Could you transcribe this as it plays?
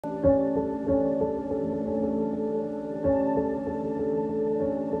Episode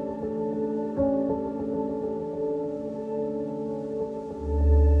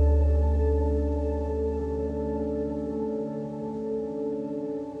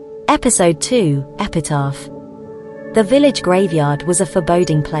 2, Epitaph. The village graveyard was a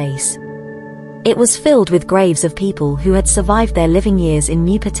foreboding place. It was filled with graves of people who had survived their living years in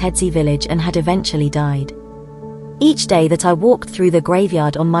Mupatedzi village and had eventually died. Each day that I walked through the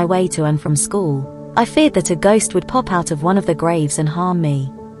graveyard on my way to and from school, I feared that a ghost would pop out of one of the graves and harm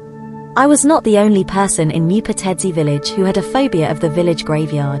me. I was not the only person in Mupatedzi village who had a phobia of the village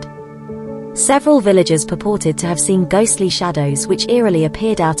graveyard. Several villagers purported to have seen ghostly shadows which eerily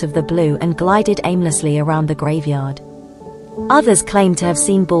appeared out of the blue and glided aimlessly around the graveyard. Others claimed to have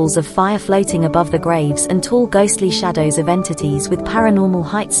seen balls of fire floating above the graves and tall ghostly shadows of entities with paranormal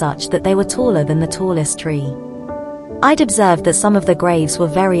height such that they were taller than the tallest tree. I'd observed that some of the graves were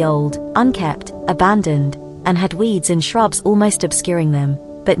very old, unkept, abandoned, and had weeds and shrubs almost obscuring them,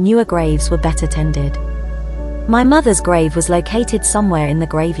 but newer graves were better tended. My mother's grave was located somewhere in the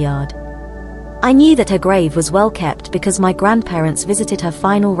graveyard. I knew that her grave was well kept because my grandparents visited her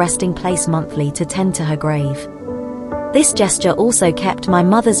final resting place monthly to tend to her grave. This gesture also kept my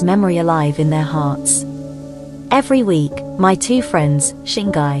mother's memory alive in their hearts. Every week, my two friends,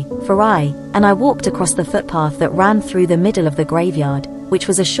 Shingai, Farai, and I walked across the footpath that ran through the middle of the graveyard, which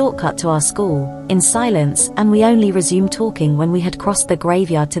was a shortcut to our school, in silence, and we only resumed talking when we had crossed the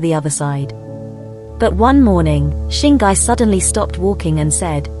graveyard to the other side. But one morning, Shingai suddenly stopped walking and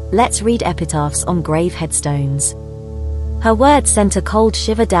said, "Let's read epitaphs on grave headstones." Her words sent a cold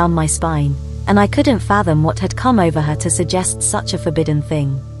shiver down my spine, and I couldn't fathom what had come over her to suggest such a forbidden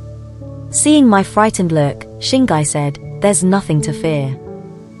thing. Seeing my frightened look, Shingai said, "There's nothing to fear.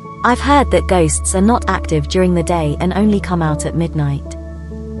 I've heard that ghosts are not active during the day and only come out at midnight."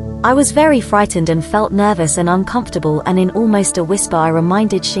 I was very frightened and felt nervous and uncomfortable, and in almost a whisper I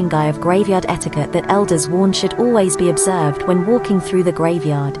reminded Shingai of graveyard etiquette that elders warned should always be observed when walking through the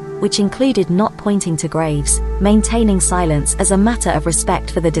graveyard, which included not pointing to graves, maintaining silence as a matter of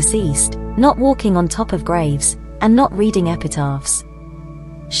respect for the deceased, not walking on top of graves, and not reading epitaphs.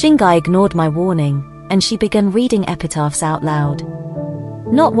 Shingai ignored my warning, and she began reading epitaphs out loud.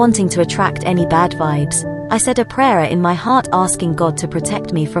 Not wanting to attract any bad vibes, I said a prayer in my heart asking God to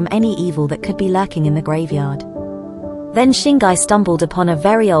protect me from any evil that could be lurking in the graveyard. Then Shingai stumbled upon a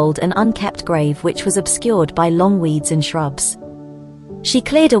very old and unkept grave which was obscured by long weeds and shrubs. She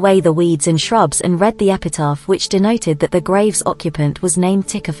cleared away the weeds and shrubs and read the epitaph which denoted that the grave's occupant was named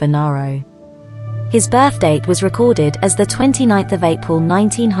Tikafa Naro. His birth date was recorded as the 29th of April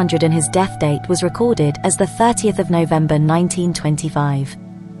 1900 and his death date was recorded as the 30th of November 1925.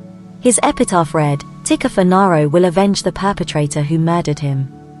 His epitaph read, "Tikafa Naro will avenge the perpetrator who murdered him."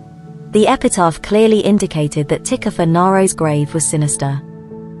 The epitaph clearly indicated that Tikafa Naro's grave was sinister.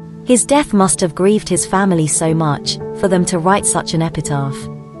 His death must have grieved his family so much, for them to write such an epitaph.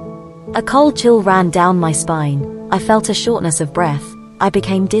 A cold chill ran down my spine, I felt a shortness of breath, I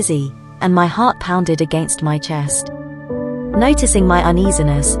became dizzy, and my heart pounded against my chest. Noticing my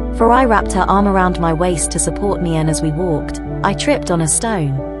uneasiness, Farai wrapped her arm around my waist to support me, and as we walked, I tripped on a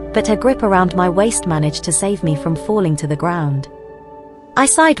stone, but her grip around my waist managed to save me from falling to the ground. I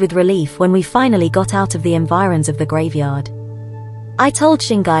sighed with relief when we finally got out of the environs of the graveyard. I told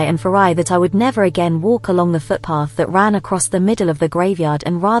Shingai and Farai that I would never again walk along the footpath that ran across the middle of the graveyard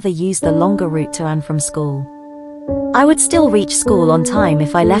and rather use the longer route to and from school. I would still reach school on time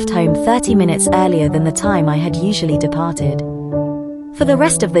if I left home 30 minutes earlier than the time I had usually departed. For the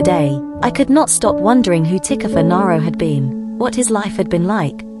rest of the day, I could not stop wondering who Tikafa Naro had been, what his life had been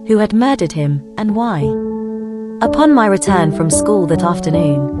like, who had murdered him, and why. Upon my return from school that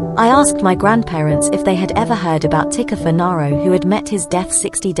afternoon, I asked my grandparents if they had ever heard about Tikafa Naro, who had met his death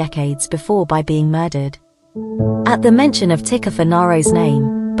 60 decades before by being murdered. At the mention of Tikafa Naro's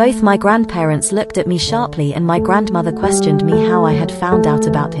name, both my grandparents looked at me sharply and my grandmother questioned me how I had found out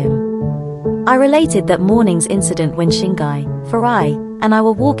about him. I related that morning's incident when Shingai, Farai, and I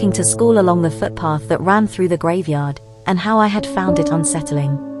were walking to school along the footpath that ran through the graveyard, and how I had found it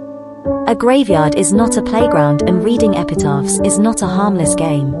unsettling. A graveyard is not a playground and reading epitaphs is not a harmless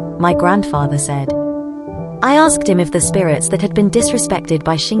game, my grandfather said. I asked him if the spirits that had been disrespected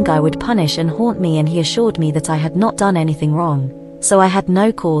by Shingai would punish and haunt me, and he assured me that I had not done anything wrong, so I had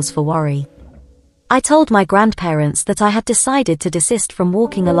no cause for worry. I told my grandparents that I had decided to desist from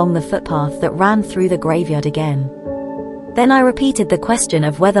walking along the footpath that ran through the graveyard again. Then I repeated the question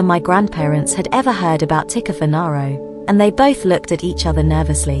of whether my grandparents had ever heard about Tikafa Naro, and they both looked at each other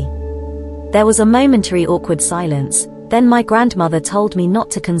nervously. There was a momentary awkward silence, Then my grandmother told me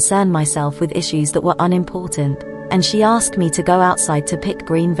not to concern myself with issues that were unimportant, and she asked me to go outside to pick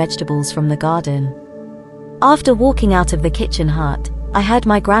green vegetables from the garden. After walking out of the kitchen hut, I heard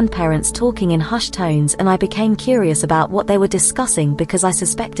my grandparents talking in hushed tones, and I became curious about what they were discussing because I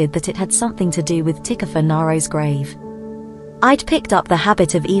suspected that it had something to do with Tikhofa Naro's grave. I'd picked up the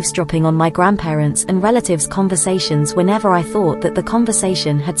habit of eavesdropping on my grandparents' and relatives' conversations whenever I thought that the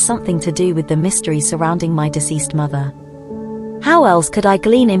conversation had something to do with the mystery surrounding my deceased mother. How else could I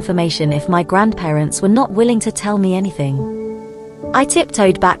glean information if my grandparents were not willing to tell me anything? I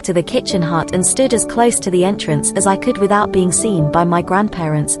tiptoed back to the kitchen hut and stood as close to the entrance as I could without being seen by my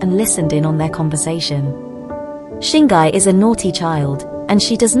grandparents and listened in on their conversation. Shingai is a naughty child, and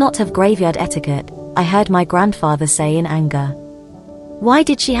she does not have graveyard etiquette, I heard my grandfather say in anger. Why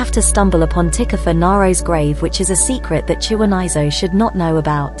did she have to stumble upon Tikhofa Naro's grave, which is a secret that Chiwoniso should not know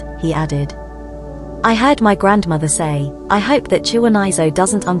about, he added. I heard my grandmother say, I hope that Chiwoniso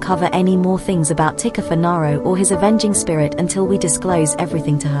doesn't uncover any more things about Tikhofa Naro or his avenging spirit until we disclose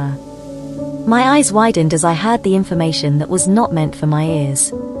everything to her. My eyes widened as I heard the information that was not meant for my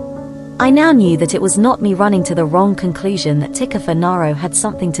ears. I now knew that it was not me running to the wrong conclusion that Tikhofa Naro had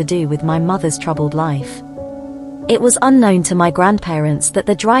something to do with my mother's troubled life. It was unknown to my grandparents that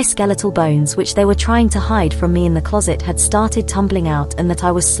the dry skeletal bones which they were trying to hide from me in the closet had started tumbling out, and that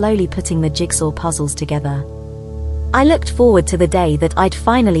I was slowly putting the jigsaw puzzles together. I looked forward to the day that I'd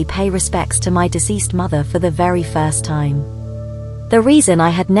finally pay respects to my deceased mother for the very first time. The reason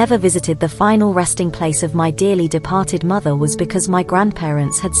I had never visited the final resting place of my dearly departed mother was because my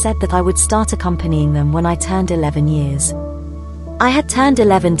grandparents had said that I would start accompanying them when I turned 11 years. I had turned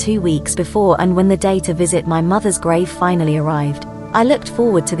 11 2 weeks before, and when the day to visit my mother's grave finally arrived, I looked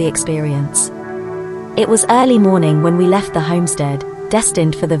forward to the experience. It was early morning when we left the homestead,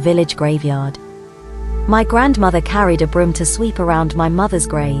 destined for the village graveyard. My grandmother carried a broom to sweep around my mother's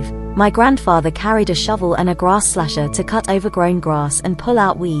grave. My grandfather carried a shovel and a grass slasher to cut overgrown grass and pull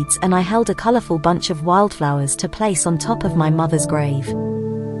out weeds, and I held a colorful bunch of wildflowers to place on top of my mother's grave.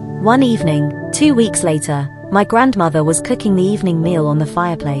 One evening, 2 weeks later, my grandmother was cooking the evening meal on the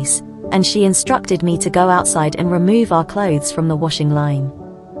fireplace, and she instructed me to go outside and remove our clothes from the washing line.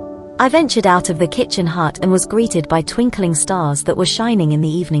 I ventured out of the kitchen hut and was greeted by twinkling stars that were shining in the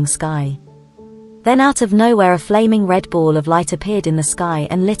evening sky. Then out of nowhere a flaming red ball of light appeared in the sky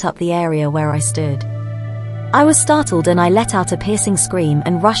and lit up the area where I stood. I was startled, and I let out a piercing scream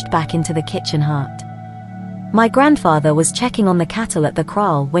and rushed back into the kitchen hut. My grandfather was checking on the cattle at the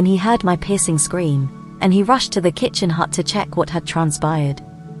kraal when he heard my piercing scream, and he rushed to the kitchen hut to check what had transpired.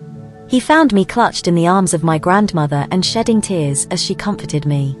 He found me clutched in the arms of my grandmother and shedding tears as she comforted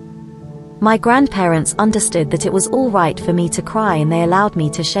me. My grandparents understood that it was all right for me to cry, and they allowed me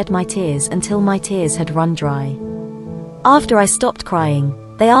to shed my tears until my tears had run dry. After I stopped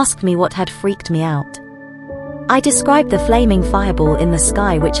crying, they asked me what had freaked me out. I described the flaming fireball in the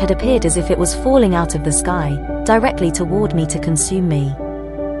sky, which had appeared as if it was falling out of the sky, directly toward me to consume me.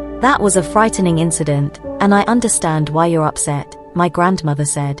 That was a frightening incident, and I understand why you're upset, my grandmother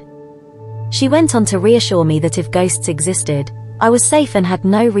said. She went on to reassure me that if ghosts existed, I was safe and had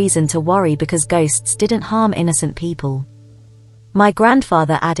no reason to worry because ghosts didn't harm innocent people. My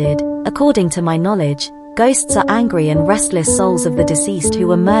grandfather added, according to my knowledge, ghosts are angry and restless souls of the deceased who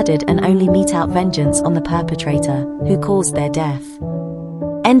were murdered and only mete out vengeance on the perpetrator, who caused their death.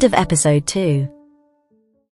 End of episode 2.